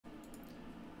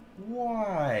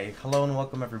Why? Hello and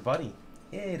welcome everybody.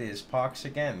 It is Pohx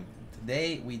again.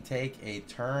 Today we take a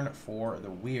turn for the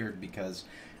weird because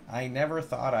I never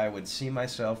thought I would see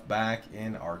myself back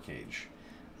in Archeage.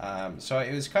 So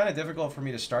it was kind of difficult for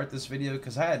me to start this video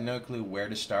because I had no clue where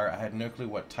to start. I had no clue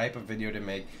what type of video to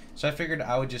make. So I figured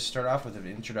I would just start off with an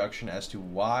introduction as to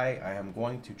why I am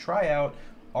going to try out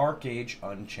Archeage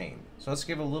Unchained. So let's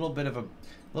give a little bit of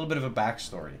a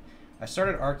backstory. I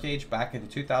started Archeage back in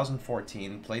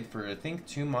 2014, played for I think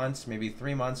 2 months, maybe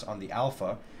 3 months on the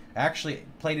alpha. I actually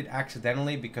played it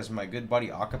accidentally because my good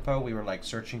buddy Icicle, we were like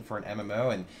searching for an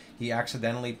MMO and he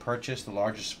accidentally purchased the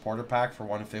largest supporter pack for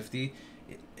 150.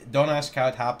 Don't ask how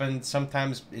it happened.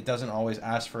 Sometimes it doesn't always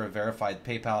ask for a verified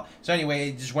PayPal. So anyway,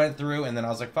 it just went through and then I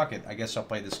was like, fuck it, I guess I'll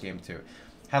play this game too.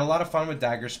 Had a lot of fun with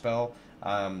Dagger Spell.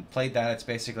 Played that. It's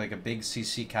basically like a big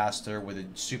CC caster with a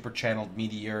super channeled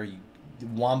meteor.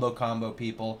 Wombo combo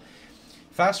people.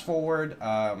 Fast forward,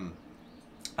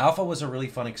 Alpha was a really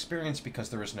fun experience because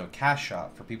there was no cash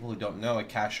shop. For people who don't know, a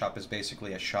cash shop is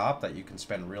basically a shop that you can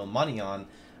spend real money on.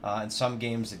 In some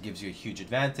games it gives you a huge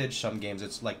advantage. Some games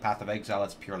it's like Path of Exile,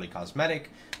 it's purely cosmetic,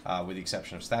 with the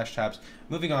exception of stash tabs.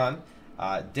 Moving on,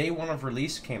 day one of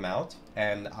release came out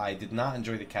and I did not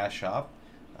enjoy the cash shop.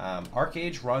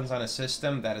 Archeage runs on a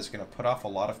system that is going to put off a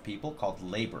lot of people called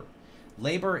labor.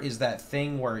 Labor is that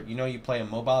thing where, you know, you play a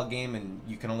mobile game and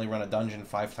you can only run a dungeon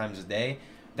 5 times a day.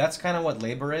 That's kind of what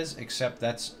labor is, except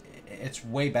it's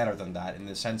way better than that in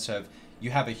the sense of you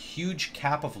have a huge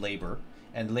cap of labor,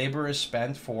 and labor is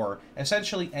spent for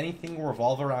essentially anything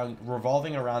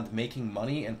revolving around making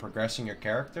money and progressing your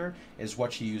character is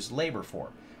what you use labor for.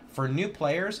 For new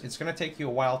players, it's going to take you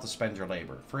a while to spend your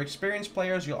labor. For experienced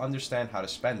players, you'll understand how to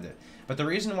spend it. But the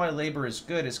reason why labor is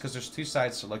good is because there's 2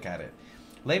 sides to look at it.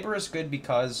 Labor is good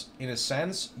because, in a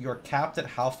sense, you're capped at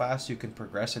how fast you can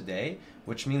progress a day,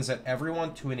 which means that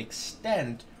everyone, to an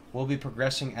extent, will be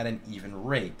progressing at an even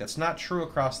rate. That's not true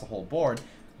across the whole board,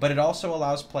 but it also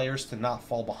allows players to not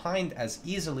fall behind as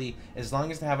easily as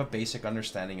long as they have a basic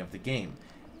understanding of the game.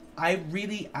 I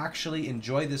really actually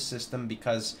enjoy this system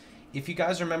because if you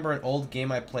guys remember an old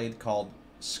game I played called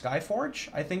Skyforge,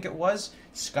 I think it was.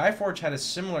 Skyforge had a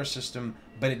similar system,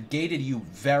 but it gated you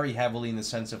very heavily in the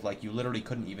sense of like you literally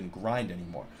couldn't even grind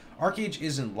anymore. Archeage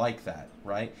isn't like that,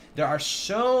 right? There are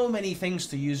so many things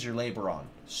to use your labor on.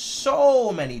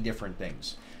 So many different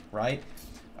things, right?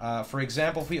 For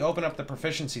example, if we open up the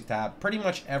proficiency tab, pretty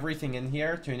much everything in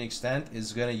here to an extent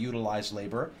is going to utilize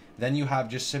labor. Then you have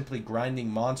just simply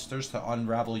grinding monsters to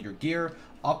unravel your gear,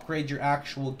 upgrade your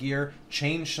actual gear,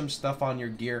 change some stuff on your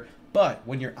gear. But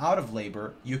when you're out of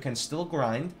labor, you can still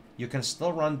grind, you can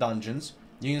still run dungeons,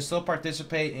 you can still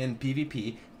participate in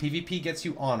PvP. PvP gets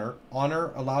you honor.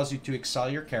 Honor allows you to excel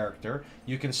your character.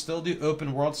 You can still do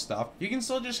open world stuff. You can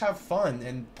still just have fun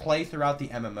and play throughout the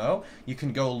MMO. You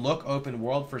can go look open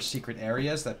world for secret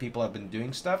areas that people have been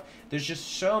doing stuff. There's just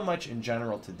so much in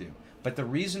general to do. But the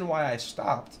reason why I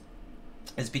stopped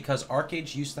is because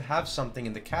Archeage used to have something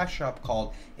in the cash shop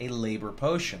called a labor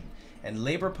potion. And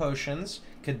labor potions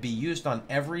could be used on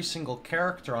every single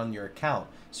character on your account.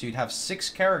 So you'd have 6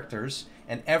 characters,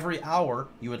 and every hour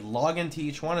you would log into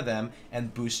each one of them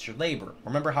and boost your labor.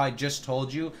 Remember how I just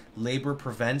told you labor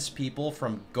prevents people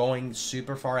from going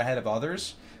super far ahead of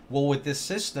others? Well, with this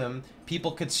system,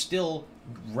 people could still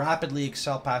rapidly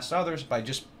excel past others by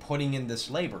just putting in this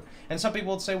labor. And some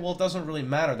people would say, well, it doesn't really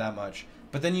matter that much.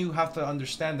 But then you have to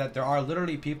understand that there are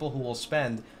literally people who will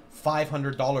spend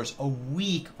 $500 a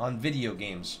week on video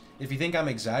games. If you think I'm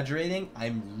exaggerating,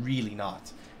 I'm really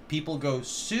not. People go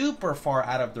super far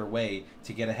out of their way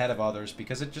to get ahead of others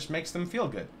because it just makes them feel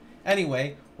good.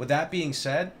 Anyway, with that being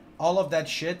said, all of that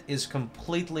shit is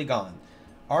completely gone.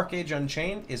 Archeage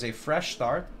Unchained is a fresh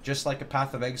start, just like a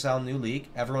Path of Exile new league.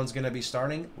 Everyone's going to be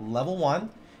starting level 1.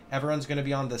 Everyone's going to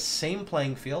be on the same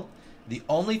playing field. The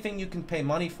only thing you can pay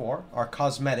money for are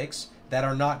cosmetics that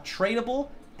are not tradable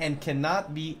and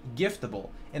cannot be giftable.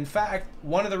 In fact,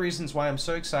 one of the reasons why I'm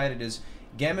so excited is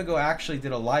Gamigo actually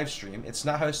did a live stream. It's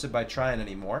not hosted by Tryon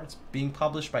anymore. It's being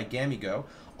published by Gamigo.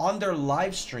 On their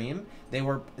live stream, they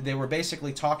were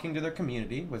basically talking to their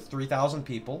community with 3,000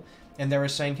 people, and they were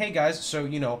saying, "Hey guys, so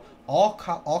you know, all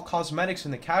cosmetics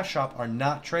in the cash shop are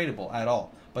not tradable at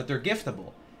all, but they're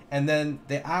giftable." And then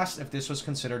they asked if this was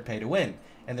considered pay to win.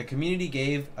 And the community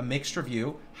gave a mixed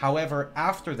review. However,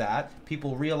 after that,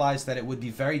 people realized that it would be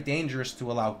very dangerous to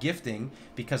allow gifting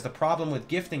because the problem with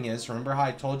gifting is, remember how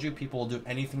I told you people will do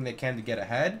anything they can to get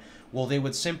ahead? Well, they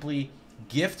would simply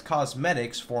gift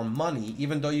cosmetics for money,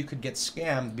 even though you could get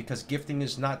scammed because gifting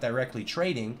is not directly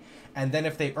trading. And then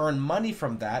if they earn money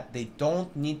from that, they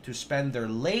don't need to spend their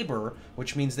labor,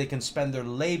 which means they can spend their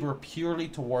labor purely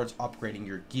towards upgrading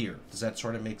your gear. Does that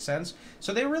sort of make sense?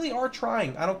 So they really are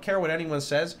trying. I don't care what anyone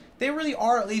says. They really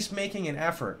are at least making an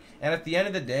effort. And at the end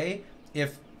of the day,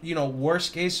 if, you know,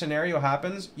 worst case scenario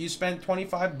happens, you spend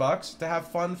 25 bucks to have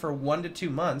fun for 1 to 2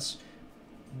 months,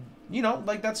 you know,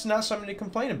 like, that's not something to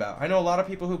complain about. I know a lot of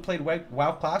people who played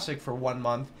WoW Classic for 1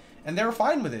 month, and they were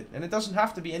fine with it, and it doesn't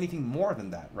have to be anything more than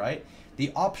that, right?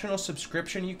 The optional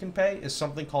subscription you can pay is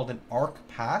something called an Arc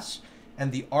Pass,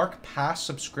 and the Arc Pass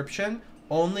subscription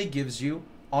only gives you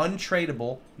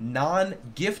untradeable,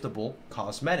 non-giftable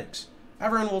cosmetics.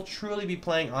 Everyone will truly be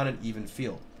playing on an even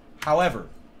field. However,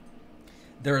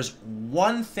 there is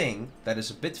one thing that is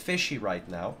a bit fishy right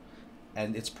now,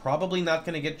 and it's probably not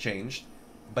going to get changed,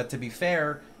 but to be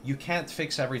fair, you can't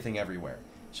fix everything everywhere.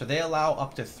 So they allow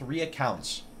up to 3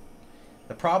 accounts.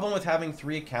 The problem with having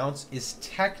 3 accounts is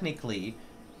technically,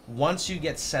 once you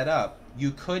get set up,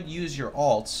 you could use your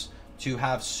alts to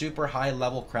have super high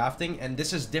level crafting, and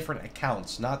this is different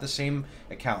accounts, not the same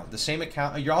account. The same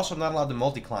account, you're also not allowed to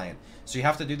multi-client, so you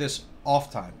have to do this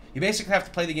off time. You basically have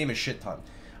to play the game a shit ton.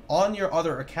 On your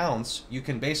other accounts, you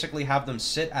can basically have them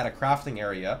sit at a crafting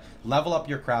area, level up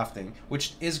your crafting,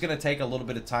 which is going to take a little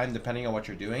bit of time depending on what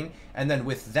you're doing, and then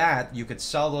with that, you could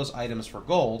sell those items for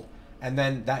gold, and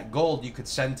then that gold you could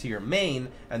send to your main,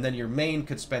 and then your main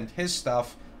could spend his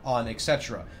stuff on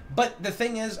etc. But the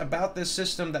thing is about this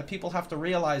system that people have to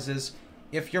realize is,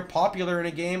 if you're popular in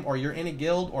a game, or you're in a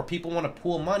guild, or people want to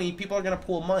pool money, people are going to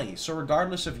pool money. So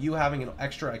regardless of you having an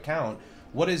extra account,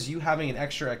 what is you having an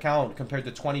extra account compared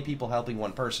to 20 people helping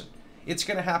one person? It's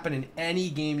going to happen in any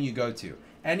game you go to.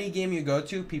 Any game you go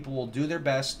to, people will do their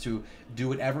best to do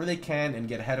whatever they can and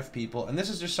get ahead of people. And this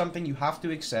is just something you have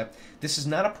to accept. This is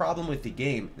not a problem with the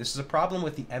game. This is a problem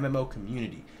with the MMO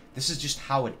community. This is just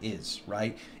how it is,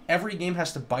 right? Every game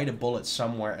has to bite a bullet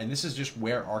somewhere, and this is just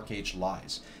where Archeage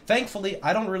lies. Thankfully,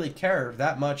 I don't really care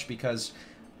that much because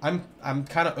I'm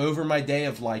kind of over my day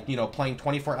of, like, you know, playing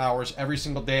 24 hours every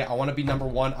single day. I want to be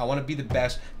 #1. I want to be the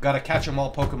best. Got to catch them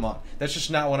all Pokemon. That's just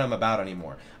not what I'm about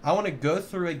anymore. I want to go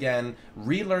through again,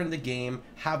 relearn the game,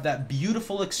 have that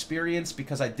beautiful experience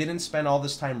because I didn't spend all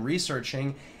this time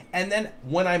researching. And then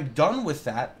when I'm done with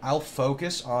that, I'll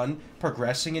focus on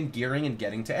progressing and gearing and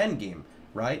getting to endgame,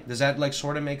 right? Does that, like,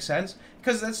 sort of make sense?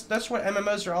 Because that's what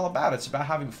MMOs are all about. It's about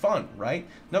having fun, right?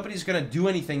 Nobody's going to do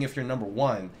anything if you're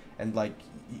 #1. And, like,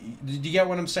 do you get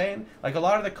what I'm saying? Like, a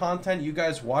lot of the content you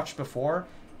guys watched before,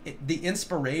 the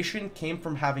inspiration came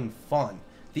from having fun.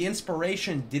 The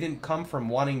inspiration didn't come from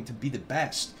wanting to be the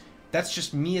best. That's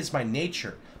just me as my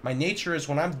nature. My nature is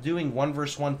when I'm doing 1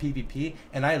 vs 1 PvP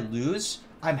and I lose,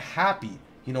 I'm happy.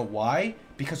 You know why?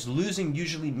 Because losing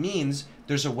usually means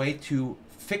there's a way to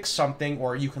fix something,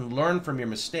 or you can learn from your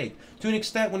mistake. To an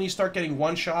extent, when you start getting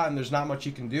one shot and there's not much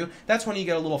you can do, that's when you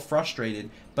get a little frustrated.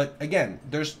 But again,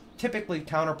 there's typically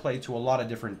counterplay to a lot of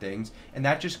different things, and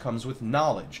that just comes with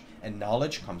knowledge. And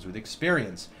knowledge comes with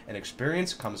experience. And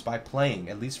experience comes by playing,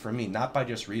 at least for me, not by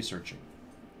just researching.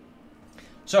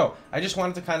 So, I just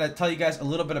wanted to kind of tell you guys a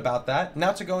little bit about that.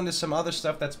 Now to go into some other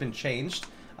stuff that's been changed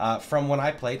from when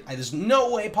I played. There's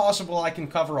no way possible I can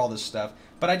cover all this stuff,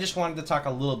 but I just wanted to talk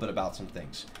a little bit about some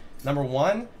things.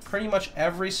 #1, pretty much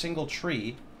every single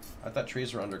tree, I thought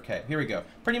trees were under K. Here we go.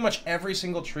 Pretty much every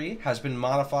single tree has been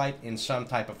modified in some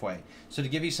type of way. So to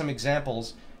give you some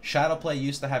examples, Shadowplay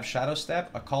used to have Shadow Step.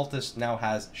 Occultist now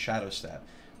has Shadow Step.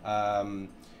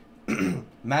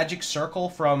 Magic Circle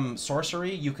from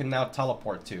Sorcery you can now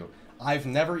teleport to. I've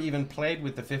never even played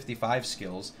with the 55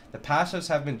 skills. The passives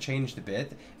have been changed a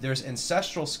bit. There's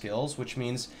ancestral skills, which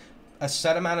means a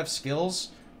set amount of skills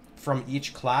from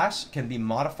each class can be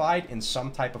modified in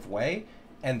some type of way,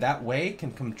 and that way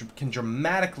can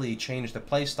dramatically change the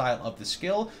playstyle of the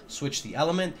skill, switch the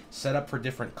element, set up for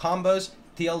different combos.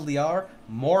 TLDR,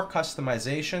 more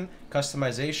customization.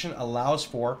 Customization allows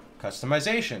for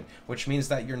customization, which means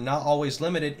that you're not always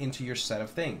limited into your set of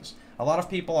things. A lot of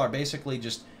people are basically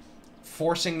just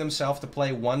forcing themselves to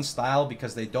play one style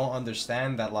because they don't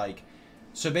understand that, like,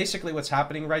 so basically what's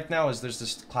happening right now is there's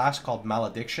this class called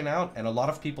Malediction out, and a lot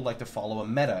of people like to follow a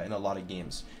meta in a lot of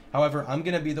games. However, I'm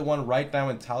going to be the one right now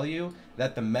and tell you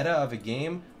that the meta of a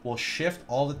game will shift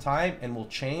all the time and will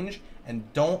change,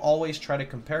 and don't always try to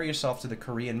compare yourself to the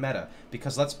Korean meta,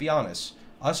 because let's be honest,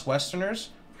 us Westerners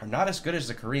are not as good as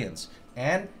the Koreans,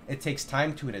 and it takes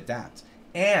time to adapt.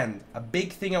 And a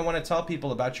big thing I want to tell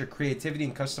people about your creativity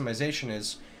and customization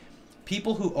is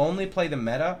people who only play the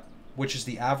meta which is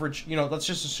the average, you know, let's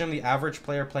just assume the average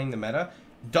player playing the meta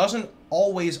doesn't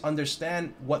always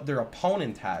understand what their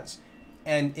opponent has.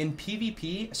 And in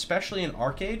PvP, especially in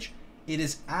Archeage, it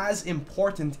is as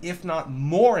important, if not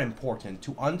more important,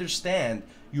 to understand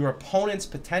your opponent's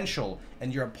potential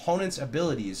and your opponent's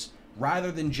abilities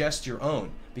rather than just your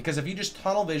own. Because if you just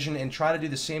tunnel vision and try to do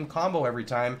the same combo every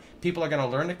time, people are going to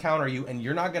learn to counter you, and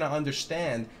you're not going to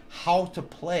understand how to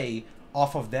play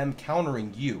off of them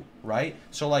countering you, right?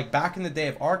 So like back in the day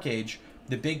of Archeage,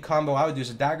 the big combo I would do as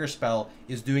a dagger spell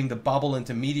is doing the bubble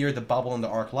into meteor, the bubble into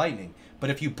arc lightning. But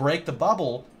if you break the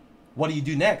bubble, what do you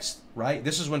do next, right?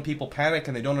 This is when people panic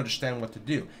and they don't understand what to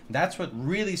do. That's what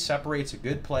really separates a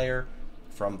good player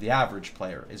from the average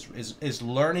player, is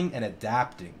learning and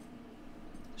adapting.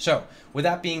 So, with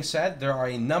that being said, there are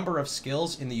a number of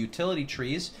skills in the utility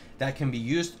trees that can be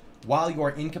used while you are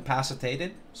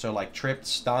incapacitated. So like tripped,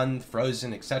 stunned,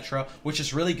 frozen, etc. Which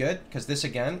is really good, because this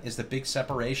again is the big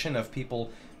separation of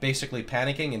people basically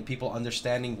panicking and people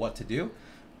understanding what to do.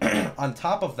 On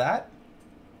top of that,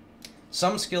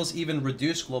 some skills even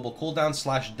reduce global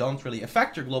cooldown / don't really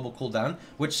affect your global cooldown,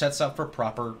 which sets up for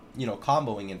proper, you know,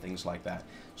 comboing and things like that.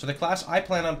 So the class I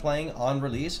plan on playing on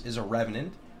release is a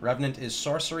Revenant. Revenant is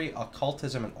sorcery,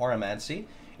 occultism, and auramancy.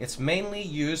 It's mainly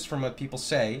used, from what people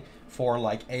say, for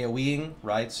like AoEing,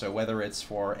 right? So whether it's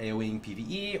for AoEing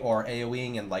PvE or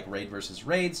AoEing in like raid versus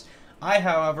raids. I,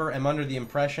 however, am under the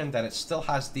impression that it still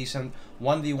has decent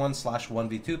 1v1 /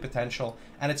 1v2 potential,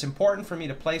 and it's important for me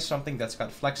to play something that's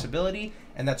got flexibility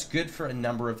and that's good for a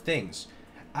number of things.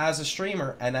 As a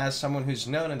streamer and as someone who's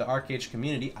known in the Archeage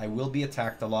community, I will be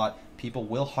attacked a lot. People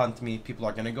will hunt me. People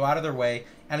are going to go out of their way.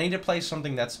 And I need to play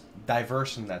something that's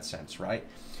diverse in that sense, right?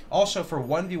 Also, for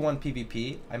 1v1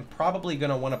 PvP, I'm probably going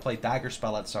to want to play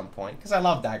Daggerspell at some point, because I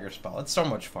love Daggerspell. It's so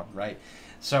much fun, right?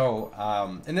 So,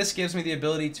 and this gives me the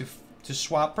ability to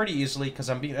swap pretty easily, because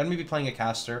I'm going to be playing a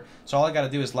caster. So all I got to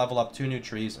do is level up 2 new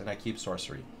trees, and I keep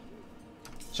sorcery.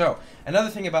 So, another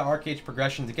thing about Archeage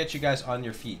progression to get you guys on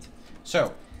your feet.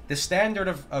 So, the standard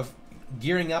of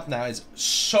gearing up now is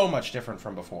so much different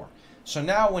from before. So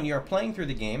now when you're playing through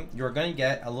the game, you're going to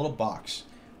get a little box.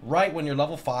 Right when you're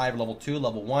level 5, level 2,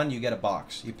 level 1, you get a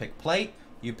box. You pick plate,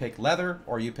 you pick leather,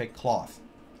 or you pick cloth.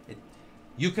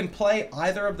 You can play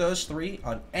either of those three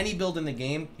on any build in the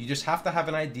game. You just have to have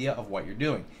an idea of what you're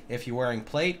doing. If you're wearing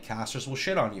plate, casters will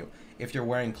shit on you. If you're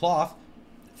wearing cloth,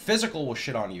 physical will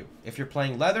shit on you. If you're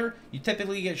playing leather, you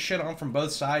typically get shit on from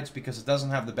both sides because it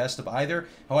doesn't have the best of either.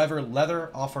 However,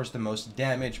 leather offers the most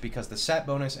damage because the set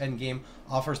bonus endgame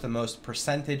offers the most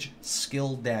percentage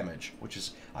skill damage, which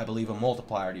is, I believe, a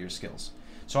multiplier to your skills.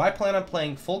 So I plan on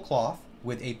playing full cloth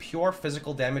with a pure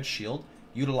physical damage shield,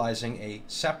 utilizing a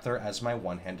scepter as my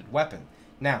one-handed weapon.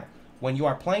 Now, when you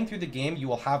are playing through the game, you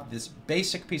will have this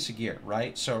basic piece of gear,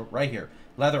 right? So right here,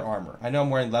 leather armor. I know I'm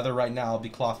wearing leather right now. I'll be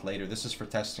cloth later. This is for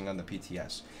testing on the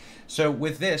PTS. So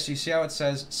with this, you see how it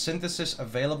says synthesis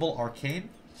available arcade?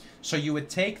 So you would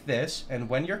take this, and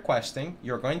when you're questing,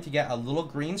 you're going to get a little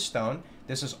green stone.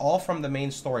 This is all from the main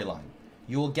storyline.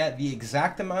 You will get the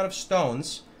exact amount of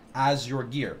stones as your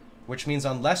gear, which means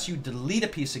unless you delete a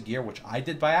piece of gear, which I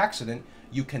did by accident,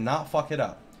 you cannot fuck it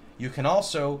up. You can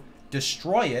also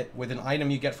destroy it with an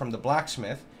item you get from the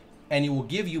blacksmith, and it will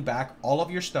give you back all of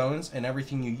your stones and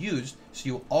everything you used, so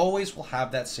you always will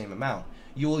have that same amount.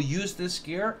 You will use this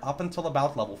gear up until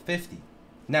about level 50.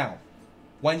 Now,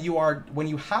 when you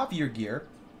have your gear,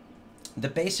 the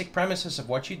basic premises of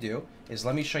what you do is,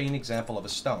 let me show you an example of a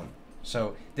stone.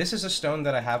 So this is a stone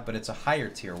that I have, but it's a higher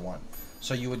tier one.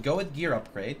 So you would go with gear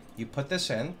upgrade, you put this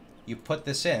in,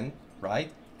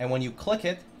 right? And when you click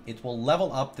it, it will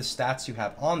level up the stats you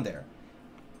have on there.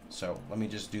 So let me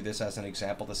just do this as an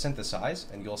example to synthesize,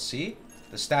 and you'll see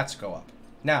the stats go up.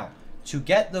 Now, to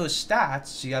get those stats,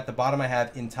 see at the bottom I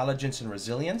have intelligence and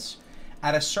resilience.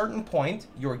 At a certain point,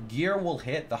 your gear will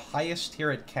hit the highest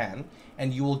tier it can,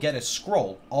 and you will get a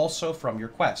scroll also from your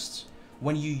quests.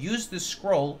 When you use this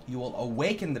scroll, you will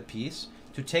awaken the piece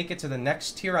to take it to the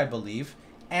next tier, I believe,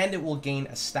 and it will gain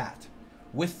a stat.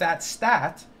 With that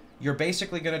stat, you're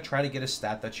basically going to try to get a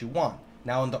stat that you want.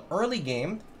 Now, in the early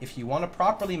game, if you want to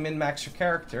properly min-max your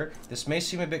character, this may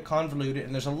seem a bit convoluted,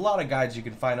 and there's a lot of guides you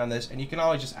can find on this, and you can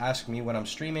always just ask me when I'm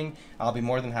streaming. I'll be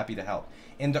more than happy to help.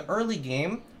 In the early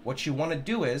game, what you want to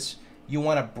do is, you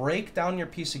want to break down your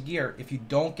piece of gear if you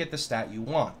don't get the stat you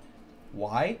want.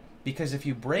 Why? Because if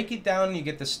you break it down and you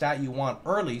get the stat you want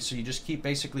early, so you just keep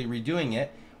basically redoing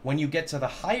it, when you get to the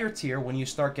higher tier, when you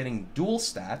start getting dual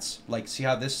stats, like see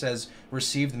how this says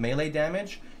received melee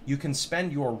damage, you can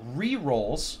spend your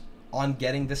re-rolls on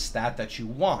getting the stat that you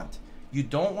want. you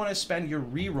don't want to spend your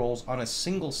rerolls on a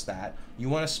single stat. You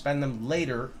want to spend them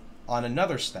later on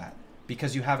another stat,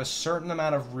 because you have a certain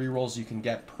amount of rerolls you can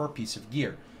get per piece of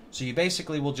gear. So you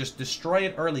basically will just destroy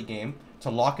it early game to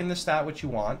lock in the stat which you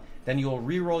want, then you'll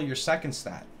reroll your second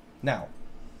stat. Now,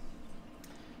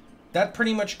 that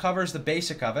pretty much covers the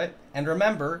basic of it. And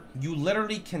remember, you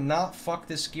literally cannot fuck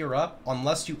this gear up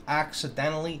unless you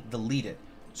accidentally delete it.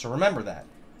 So remember that.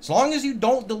 As long as you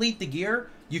don't delete the gear,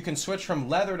 you can switch from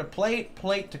leather to plate,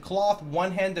 plate to cloth,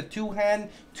 one hand to two hand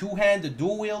to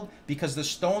dual wield, because the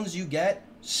stones you get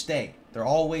stay. They're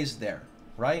always there,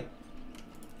 right?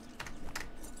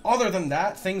 Other than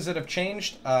that, things that have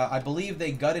changed, I believe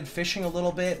they gutted fishing a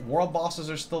little bit. World bosses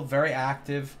are still very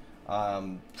active.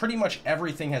 Pretty much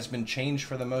everything has been changed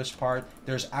for the most part.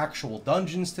 There's actual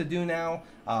dungeons to do now.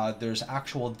 There's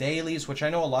actual dailies, which I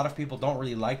know a lot of people don't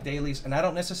really like dailies, and I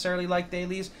don't necessarily like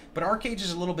dailies, but Archeage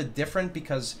is a little bit different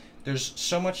because there's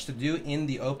so much to do in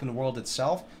the open world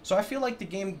itself. So I feel like the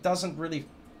game doesn't really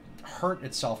hurt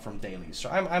itself from dailies, so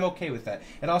I'm okay with that.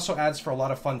 It also adds for a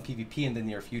lot of fun PvP in the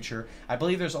near future. I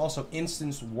believe there's also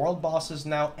instanced world bosses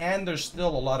now, and there's still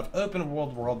a lot of open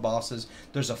world bosses.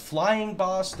 There's a flying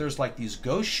boss, there's like these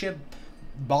ghost ship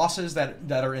bosses that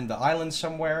are in the island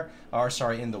somewhere, or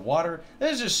sorry, in the water.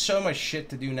 There's just so much shit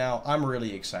to do now. I'm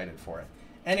really excited for it.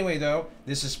 Anyway though,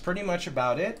 this is pretty much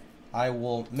about it. I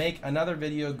will make another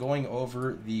video going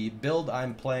over the build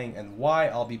I'm playing and why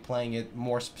I'll be playing it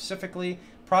more specifically,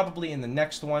 probably in the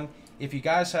next one. If you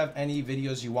guys have any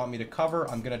videos you want me to cover,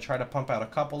 I'm going to try to pump out a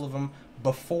couple of them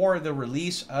before the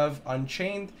release of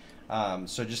Unchained.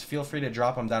 So just feel free to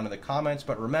drop them down in the comments.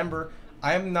 But remember,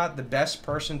 I am not the best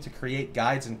person to create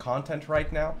guides and content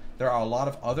right now. There are a lot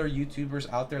of other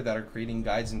YouTubers out there that are creating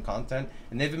guides and content,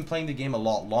 and they've been playing the game a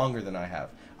lot longer than I have.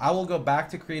 I will go back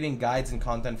to creating guides and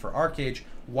content for Archeage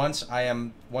once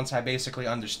I basically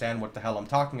understand what the hell I'm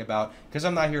talking about, because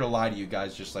I'm not here to lie to you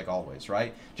guys, just like always,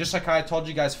 right? Just like I told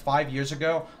you guys 5 years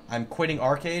ago, I'm quitting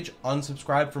Archeage.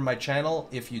 Unsubscribe from my channel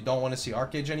if you don't want to see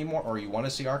Archeage anymore, or you want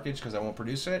to see Archeage because I won't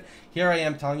produce it. Here I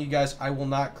am telling you guys I will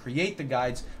not create the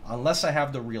guides unless I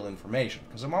have the real information,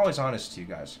 because I'm always honest to you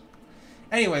guys.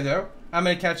 Anyway though, I'm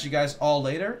going to catch you guys all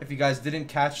later. If you guys didn't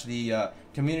catch the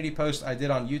community post I did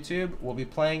on YouTube, we'll be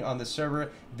playing on the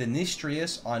server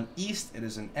Denistrius on East. It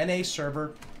is an NA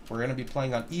server. We're going to be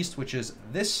playing on East, which is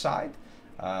this side.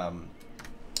 And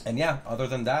yeah, other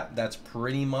than that, that's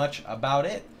pretty much about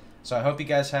it. So I hope you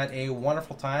guys had a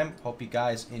wonderful time. Hope you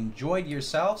guys enjoyed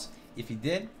yourselves. If you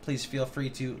did, please feel free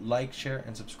to like, share,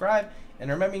 and subscribe. And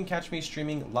remember, you can catch me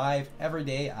streaming live every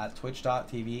day at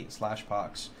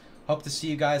twitch.tv/Pohx. Hope to see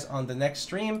you guys on the next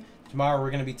stream. Tomorrow we're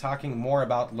going to be talking more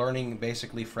about learning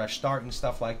basically fresh start and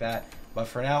stuff like that. But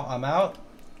for now, I'm out.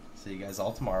 See you guys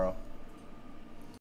all tomorrow.